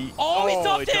Storm. He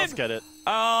stopped him! Does get it.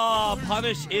 Oh,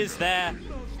 punish is there.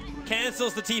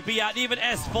 Cancels the TP out. Even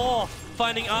S4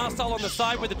 finding Arstar on the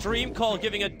side with a Dream Call,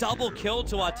 giving a double kill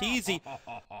to Arteezy.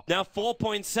 Now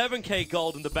 4.7k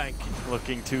gold in the bank.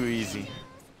 Looking too easy.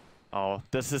 Oh,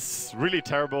 this is really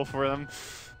terrible for them.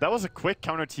 That was a quick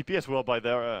counter TP as well by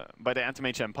the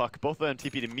anti-mage and Puck. Both of them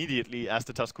TP'd immediately as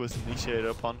the Tusk was initiated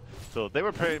upon. So they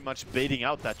were pretty much baiting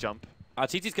out that jump.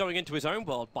 Arteezy's going into his own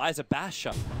world, buys a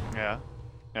Basher. Yeah.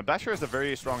 And Basher is a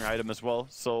very strong item as well.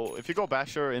 So if you go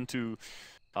Basher into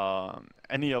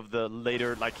any of the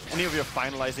later, like any of your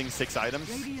finalizing 6 items,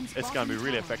 it's going to be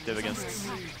really effective against,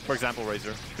 for example,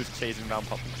 Razor, who's chasing down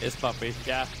Puppey. It's Puppey,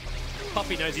 yeah.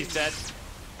 Puppey knows he's dead.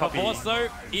 Puppey. Of course, though,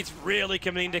 he's really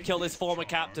committing to kill this former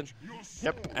captain.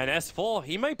 Yep. And S4,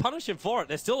 he may punish him for it.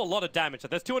 There's still a lot of damage.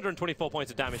 There's 224 points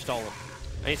of damage stolen.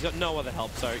 And he's got no other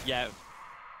help, so yeah.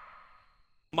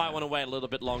 Might want to wait a little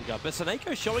bit longer. But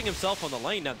Seneko showing himself on the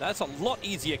lane. Now, that's a lot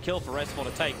easier kill for S4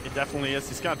 to take. It definitely is.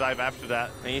 He's going to dive after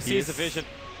that. And he sees the vision.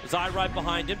 Zai right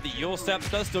behind him. The Yule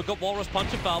Scepter still got Walrus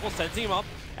Punch and Falble, sensing him up.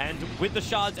 And with the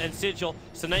shards and Sigil,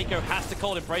 Seneko has to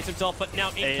call and brace himself. But now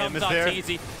in comes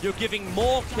Arteezy. You're giving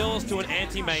more kills to an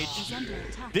anti-mage.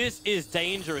 This is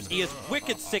dangerous. He is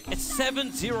wicked sick. It's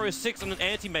 706 on an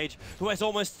anti-mage who has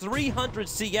almost 300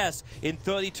 CS in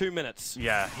 32 minutes.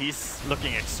 Yeah, he's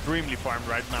looking extremely farmed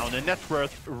right now. And the net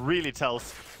worth really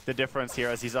tells the difference here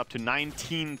as he's up to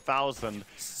 19,000.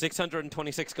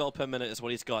 626 gold per minute is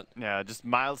what he's got. Yeah, just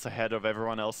miles ahead of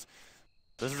everyone else.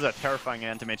 This is a terrifying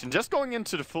anti-mage. And just going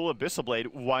into the full Abyssal Blade,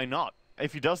 why not?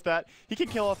 If he does that, he can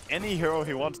kill off any hero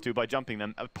he wants to by jumping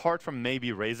them, apart from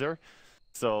maybe Razor.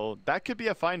 So that could be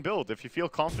a fine build. If you feel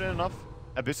confident enough,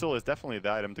 Abyssal is definitely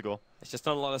the item to go. It's just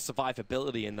not a lot of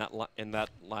survivability in that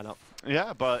lineup.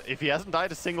 Yeah, but if he hasn't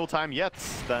died a single time yet,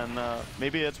 then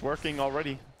maybe it's working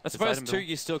already. I suppose, too,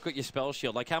 you still got your spell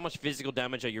shield. Like, how much physical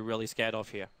damage are you really scared of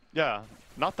here? Yeah,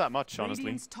 not that much,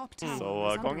 honestly.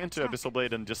 So going into Abyssal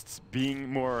Blade and just being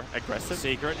more aggressive.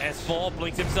 Secret, S4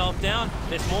 blinks himself down.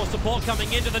 There's more support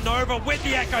coming into the Nova with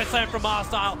the Echo Slam from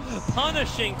Arstyle,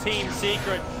 punishing Team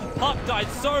Secret. Puck died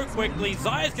so quickly.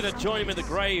 Zaya's going to join him in the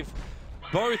grave.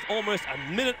 Both almost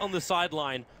a minute on the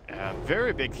sideline. Yeah,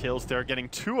 very big kills there, getting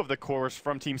 2 of the cores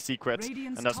from Team Secret.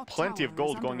 And there's plenty of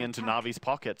gold going into Navi's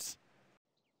pockets.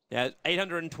 Yeah,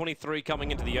 823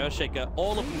 coming into the Earthshaker.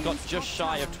 All of them got just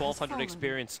shy of 1,200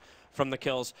 experience from the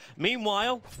kills.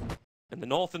 Meanwhile, in the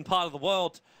northern part of the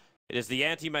world, it is the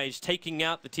anti-mage taking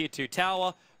out the tier 2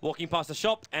 tower, walking past the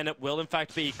shop, and it will in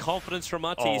fact be confidence from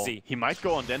Arteezy. Oh, he might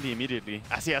go on Dendi immediately,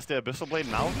 as he has the Abyssal Blade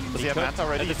now. Does he have Manta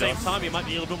already? At the same time, he might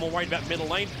be a little bit more worried about middle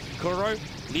lane. Kuro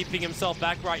leaping himself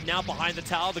back right now behind the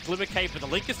tower, the Glimmer Cape, but the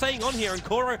Link is staying on here, and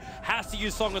Kuro has to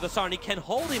use Song of the Siren. He can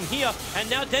hold him here, and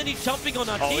now Dendi jumping on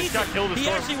Arteezy. Oh, he's got killed he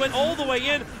actually went all the way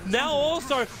in. Now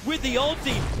also with the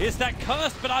ulti is that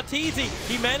curse, but Arteezy,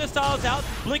 he Mana Styles out,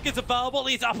 Blink is available,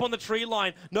 he's up on the tree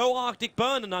line. No Arctic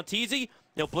Burn, and Arteezy,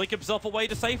 he'll blink himself away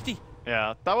to safety.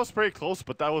 Yeah, that was pretty close,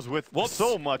 but that was with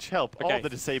so much help. Okay. All the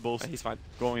disables he's fine.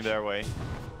 going their way.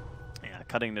 Yeah,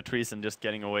 cutting the trees and just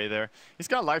getting away there. He's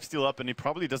got lifesteal up, and he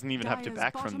probably doesn't even have to Dire's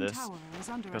back from bottom this tower is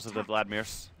under because of the attack.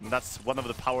 Vladimirs. And that's one of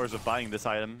the powers of buying this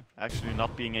item, actually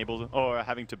not being able to, or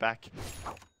having to back.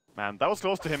 Man, that was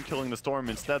close to him killing the Storm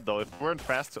instead, though. If we weren't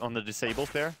fast on the disables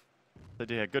there, they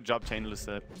did a good job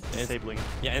chainless disabling.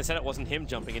 Yeah, instead it wasn't him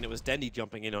jumping in, it was Dendi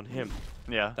jumping in on him.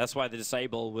 Yeah, That's why the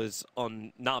disable was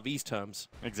on NavI's terms.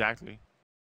 exactly.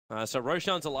 So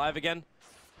Roshan's alive again,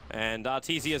 and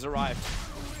Arteezy has arrived.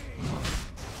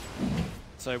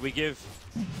 So we give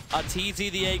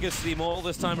Arteezy the Aegis to the Immortal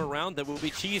this time around. There will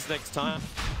be cheese next time,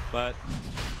 but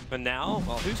for now,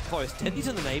 well, who's close? Dendi's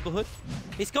in the neighborhood.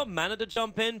 He's got mana to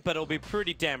jump in, but it'll be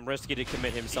pretty damn risky to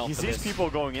commit himself He to sees this. people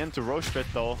going into Roche Pit,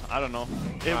 though. I don't know.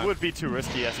 It would be too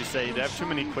risky, as you say. They have too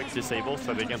many quick disables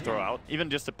that they can throw out. Even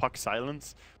just a puck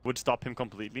silence would stop him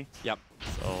completely. Yep.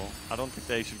 So I don't think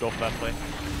they should go for that play.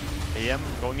 AM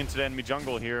going into the enemy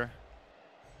jungle here.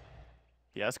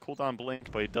 He has cooldown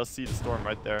blink, but he does see the Storm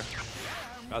right there.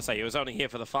 I'll say he was only here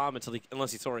for the farm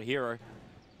unless he saw a hero.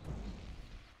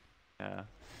 Yeah.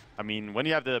 I mean, when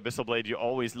you have the Abyssal Blade, you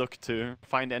always look to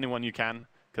find anyone you can,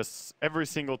 because every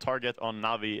single target on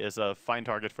NavI is a fine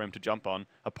target for him to jump on,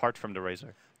 apart from the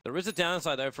Razor. There is a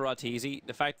downside, though, for Arteezy.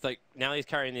 The fact that now he's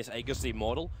carrying this Aegis the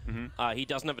Immortal, he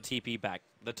doesn't have a TP back.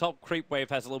 The top creep wave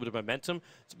has a little bit of momentum,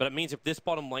 but it means if this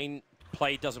bottom lane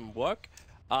play doesn't work...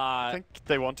 I think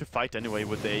they want to fight anyway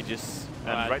with the Aegis,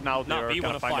 and right now they're NavI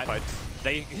going to find a fight.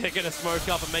 They're going to smoke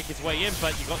up and make his way in,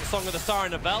 but you've got the Song of the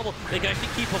Siren available. They can actually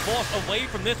keep a force away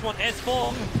from this one.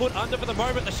 S4 put under for the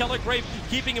moment. The Shallow Grave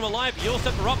keeping him alive. You'll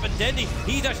set her up, and Dendi,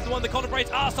 he's actually the one that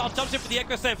contemplates. Arsal jumps in for the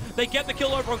Echo Slam. They get the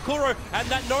kill over on Kuro, and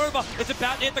that Nova is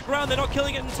about to hit the ground. They're not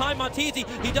killing it in time. Arteezy,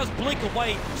 he does blink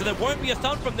away, so there won't be a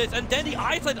stun from this. And Dendi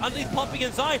isolated underneath Puppey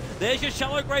inside. There's your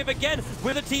Shallow Grave again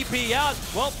with a TP out.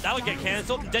 Well, that'll get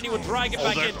cancelled, and Dendi will drag it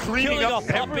back in, killing off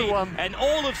Puppey. And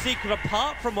all of Secret,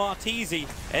 apart from Arteezy,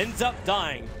 ends up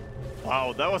dying.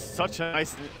 Wow, that was such a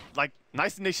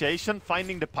nice initiation,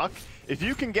 finding the puck. If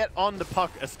you can get on the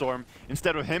puck, a Storm,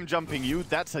 instead of him jumping you,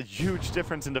 that's a huge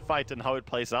difference in the fight and how it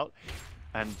plays out.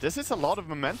 And this is a lot of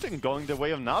momentum going the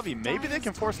way of NavI. Maybe they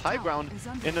can force high ground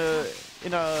in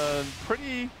a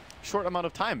pretty short amount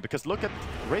of time, because look at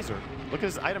Razor. Look at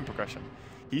his item progression.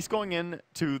 He's going in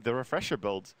to the Refresher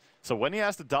build. So when he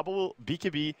has the double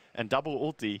BKB and double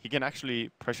ulti, he can actually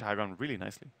pressure high ground really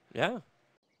nicely. Yeah.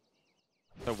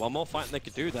 So one more fight and they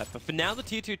could do that. But for now, the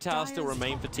tier 2 towers still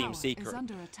remain for Team Secret.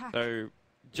 So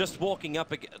just walking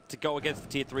up to go against the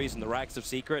tier 3s and the racks of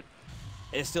Secret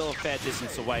is still a fair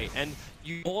distance away. And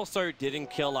you also didn't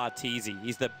kill Arteezy.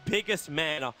 He's the biggest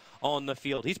man on the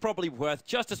field. He's probably worth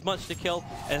just as much to kill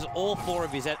as all 4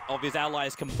 of his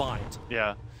allies combined.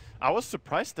 Yeah. I was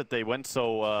surprised that they went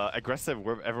so aggressive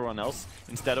with everyone else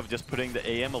instead of just putting the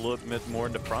AM a little bit more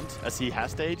in the front, as he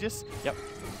has the Aegis. Yep.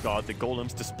 God, the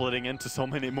golems just splitting into so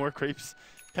many more creeps.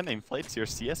 Kind of inflates your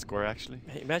CS score, actually.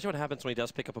 Hey, imagine what happens when he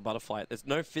does pick up a butterfly. There's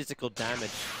no physical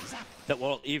damage that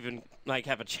will even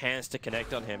have a chance to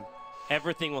connect on him.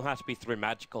 Everything will have to be through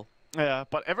magical. Yeah,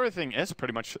 but everything is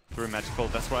pretty much through magical.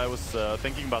 That's why I was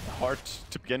thinking about the heart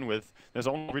to begin with. There's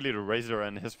only really the Razor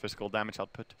and his physical damage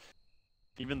output.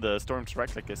 Even the Storm's right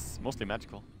click is mostly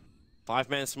magical.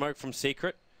 5-man smoke from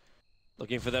Secret.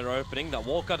 Looking for their opening. They'll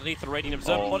walk underneath the Radiant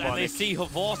Observer and they see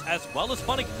Havors as well as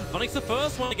Funnick. Funnick's the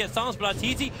first one to get silenced, but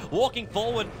Arteezy walking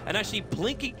forward and actually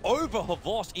blinking over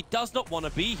Havors. He does not want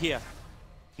to be here.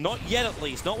 Not yet, at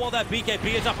least. Not while that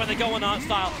BKB is up and they go on art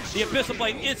style. The Abyssal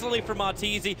Blade instantly from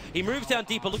Arteezy. He moves down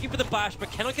deeper, looking for the bash,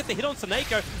 but cannot get the hit on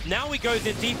Seneko. Now he goes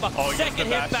in deeper. Second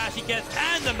hit bash he gets,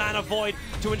 and the Mana Void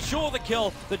to ensure the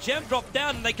kill. The gem dropped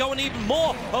down, and they go in even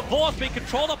more. Havors being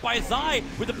controlled up by Zai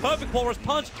with the perfect Walrus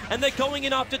Punch, and they're going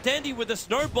in after Dendi with the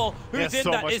Snowball. Who's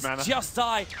in that is just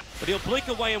Zai. But he'll blink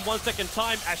away in 1 second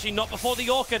time. Actually, not before the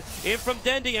Orchid. In from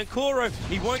Dendi and Kuro.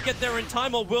 He won't get there in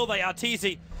time, or will they?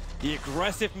 Arteezy, the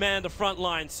aggressive man in the front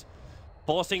lines,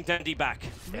 forcing Dendi back.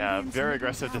 Yeah, very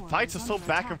aggressive. The fights are so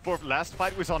back and forth. Last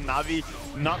fight we saw NavI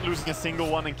not losing a single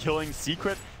one and killing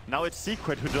Secret. Now it's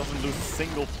Secret who doesn't lose a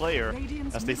single player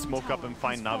as they smoke up and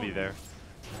find NavI there.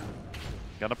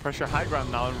 Gotta pressure high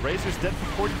ground now, and Razor's dead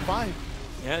for 45.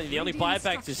 Yeah, the only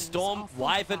buybacks is Storm,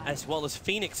 Wyvern, as well as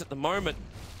Phoenix at the moment.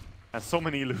 And so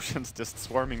many illusions just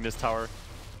swarming this tower.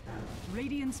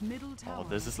 Radiant's middle tower. Oh,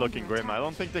 this is looking grim. I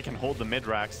don't think they can hold the mid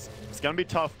racks. It's gonna be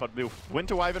tough, but with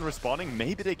Winter Wyvern respawning,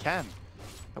 maybe they can.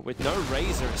 With no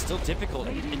Razor, it's still difficult.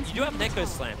 And you do have an Echo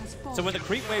Slam, so when the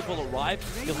creep wave will arrive,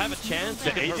 you'll have a chance.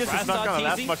 The Aegis is not gonna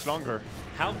last much longer.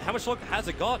 How much longer has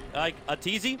it got? Like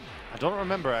Arteezy? I don't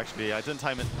remember actually. I didn't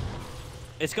time it.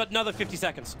 It's got another 50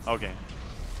 seconds. Okay.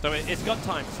 So it's got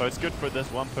time. So it's good for this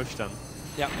one push then.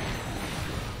 Yep.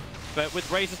 But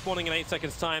with Razor spawning in 8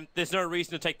 seconds time, there's no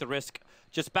reason to take the risk.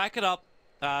 Just back it up.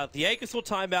 The Aegis will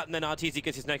time out, and then RTZ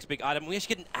gets his next big item. We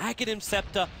actually get an Aghanim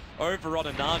Scepter over on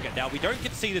a Naga. Now, we don't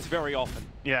get to see this very often.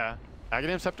 Yeah.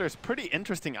 Aghanim Scepter is a pretty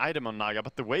interesting item on Naga,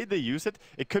 but the way they use it,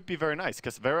 it could be very nice,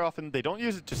 because very often they don't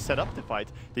use it to set up the fight,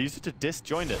 they use it to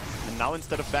disjoint it. And now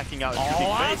instead of backing out,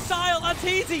 Arstyle,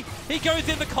 Arteezy! He goes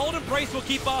in, the Cold Embrace will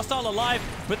keep Arstyle alive,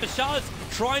 but the Shards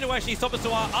trying to actually stop us, so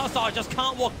Arstyle just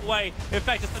can't walk away. In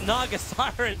fact, it's the Naga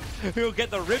Siren who will get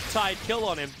the Riptide kill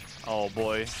on him. Oh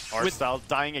boy, Arstyle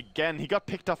dying again. He got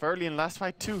picked off early in last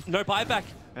fight too. No buyback.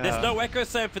 There's no Echo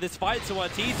Slam for this fight, so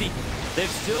Arteezy, they've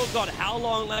still got how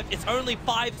long left? It's only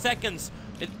 5 seconds.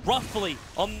 Roughly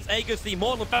on Aegis the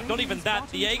Immortal. In fact, not even that.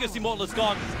 The Aegis Immortal is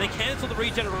gone. They cancel the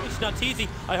regeneration. Arteezy,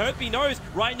 I hope he knows.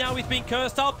 Right now he's being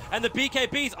cursed up, and the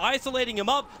BKB's isolating him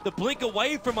up. The blink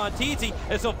away from Arteezy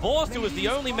as Force, who was the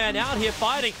only man out here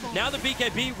fighting. Now the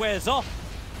BKB wears off.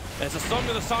 As the Song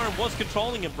of the Siren was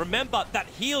controlling him. Remember, that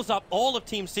heals up all of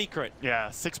Team Secret. Yeah,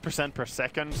 6% per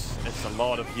second. It's a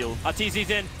lot of heal.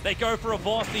 Arteezy's in. They go for a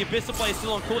Force. The Abyssal Blade is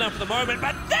still on cooldown for the moment.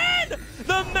 But then,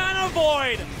 the Mana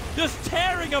Void just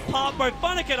tearing apart both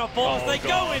Funnick and Force. They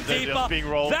go in deeper.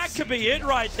 That could be it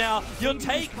right now. You'll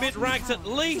take mid-ranks at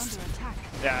least.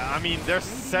 Yeah, I mean, there's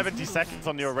 70 seconds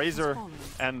on your Razor.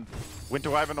 And Winter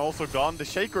Wyvern also gone. The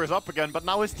Shaker is up again, but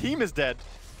now his team is dead.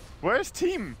 Where's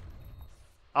team?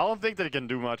 I don't think they can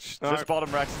do much. This bottom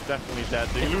Rax is definitely dead.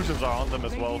 The illusions are on them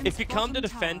as well. If you come to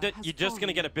defend it, you're just going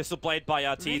to get Abyssal Blade by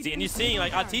Arteezy. And you're seeing,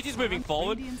 like, Arteezy's moving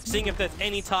forward, seeing if there's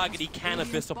any target he can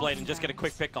Abyssal Blade and just get a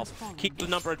quick pick-off. Keep the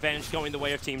number advantage going the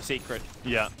way of Team Secret.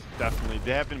 Yeah, definitely.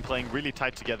 They have been playing really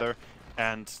tight together,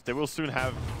 and they will soon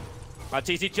have...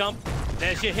 Arteezy jump.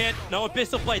 There's your hit. No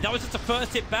Abyssal Blade. That was just a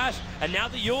first hit bash. And now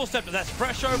the Yule Scepter. That's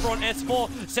fresh over on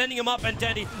S4. Sending him up and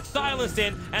Dendy silenced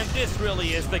in. And this really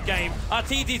is the game.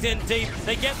 Arteezy's in deep.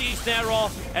 They get the snare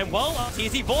off. And well,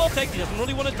 Arteezy Vortex. He doesn't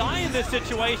really want to die in this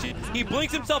situation. He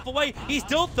blinks himself away. He's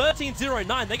still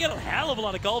 13-0-9. They get a hell of a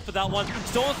lot of gold for that one.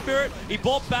 Storm Spirit. He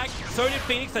bought back. So did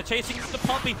Phoenix. They're chasing the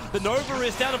Puppey. The Nova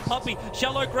is down on Puppey.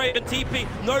 Shallow Grave and TP.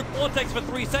 No Vortex for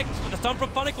 3 seconds. But the stun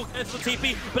from Funnick will cancel the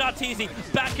TP. But Arteezy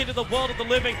back into the world of the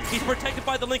living. He's protected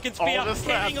by the Lincoln Spear,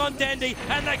 hitting on Dendy,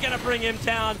 and they're going to bring him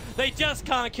down. They just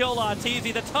can't kill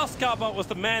Arteezy. The Tuskar was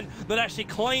the man that actually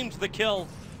claimed the kill.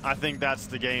 I think that's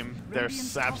the game.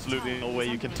 There's absolutely no way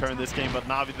you can turn this game, but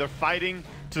NavI, they're fighting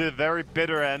to the very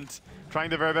bitter end. Trying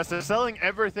their very best. They're selling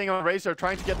everything on Razor,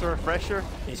 trying to get the refresher.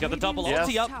 He's got the double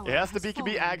ulti up. He has the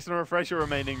BKB Axe and a refresher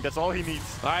remaining. That's all he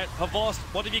needs. All right, Havos,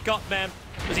 what have you got, man?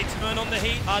 Does he turn on the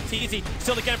heat? Arteezy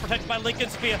still again protected by Lincoln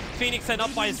Spear. Phoenix sent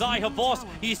up by Zai. Havos,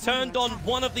 he's turned on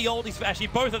one of the oldies, actually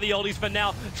both of the oldies for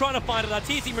now. Trying to find it.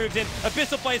 Arteezy moves in.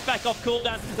 Abyssal Blade's back off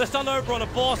cooldown. The stun over on a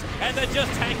Force, and they're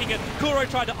just tanking it. Kuro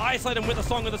tried to isolate him with a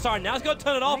Song of the Siren. Now he's got to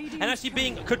turn it off, and actually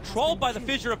being controlled by the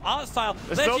fissure of Artstyle.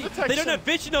 They don't have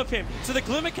vision of him, so the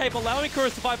Glimmer Cape allowing Kuro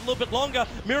to survive a little bit longer.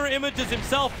 Mirror images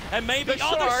himself, and maybe... the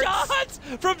shards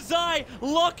from Zai,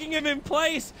 locking him in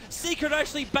place. Secret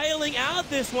actually bailing out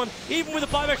this one, even with a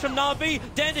buyback from NavI.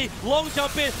 Dendy, long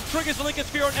jump in, triggers the Lincoln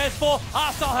Spear on S4.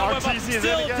 Arstyle, however,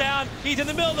 still down. He's in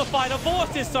the middle of the fight.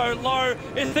 Force is so low.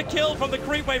 It's the kill from the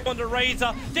creep wave onto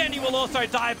Razor. Dendy will also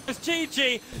die. It's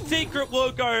GG. Secret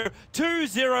will go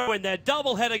 2-0 in their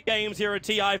double-header games here at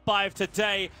TI5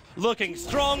 today. Looking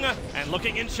strong and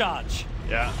looking in charge.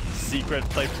 Yeah, Secret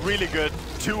played really good.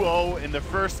 2-0 in the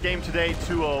first game today,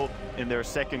 2-0 in their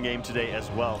second game today as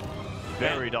well.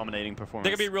 Very dominating performance.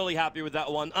 They're going to be really happy with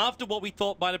that one. After what we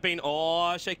thought might have been,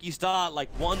 shaky start,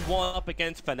 like 1-1 up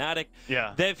against Fnatic.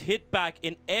 Yeah. They've hit back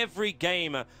in every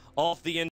game of the